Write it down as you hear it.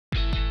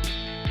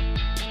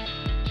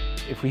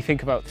If we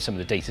think about some of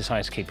the data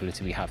science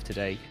capability we have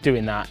today,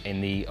 doing that in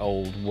the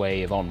old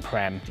way of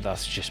on-prem,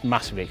 that's just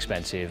massively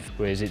expensive,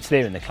 whereas it's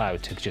there in the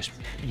cloud to just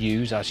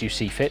use as you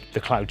see fit.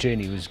 The cloud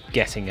journey was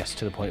getting us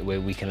to the point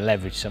where we can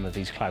leverage some of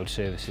these cloud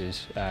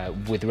services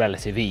with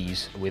relative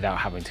ease without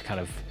having to kind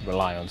of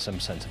rely on some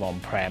sense of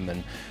on-prem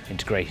and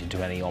integrate into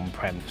any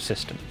on-prem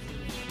system.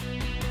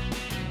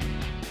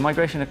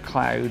 Migration to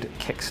cloud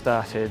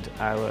kick-started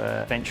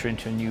our venture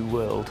into a new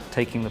world,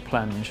 taking the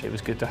plunge. It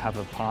was good to have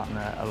a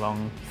partner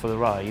along for the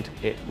ride.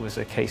 It was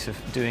a case of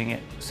doing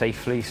it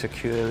safely,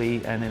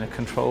 securely and in a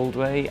controlled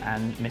way,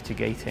 and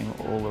mitigating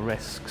all the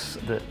risks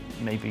that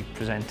may be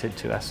presented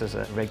to us as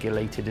a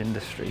regulated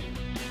industry.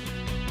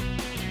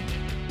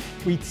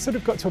 We sort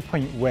of got to a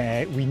point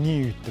where we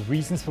knew the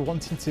reasons for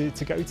wanting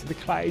to go to the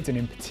cloud, and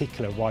in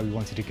particular why we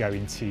wanted to go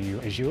into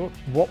Azure.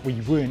 What we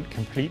weren't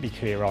completely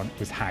clear on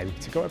was how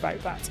to go about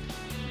that.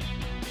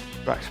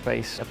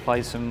 Rackspace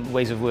applied some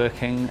ways of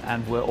working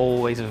and were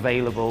always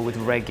available with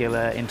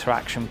regular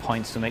interaction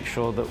points to make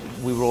sure that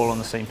we were all on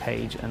the same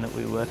page and that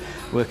we were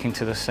working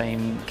to the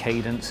same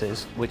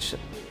cadences, which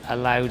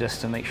allowed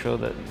us to make sure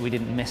that we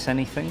didn't miss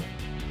anything.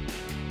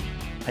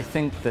 I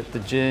think that the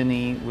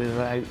journey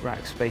without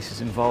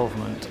Rackspace's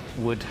involvement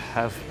would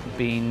have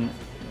been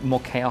more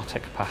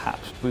chaotic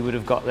perhaps. We would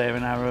have got there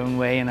in our own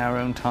way, in our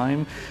own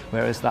time,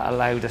 whereas that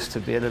allowed us to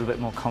be a little bit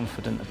more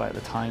confident about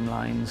the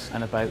timelines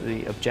and about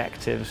the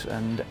objectives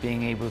and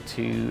being able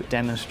to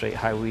demonstrate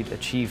how we'd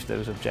achieved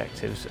those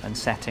objectives and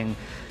setting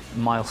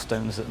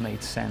milestones that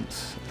made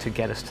sense to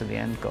get us to the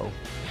end goal.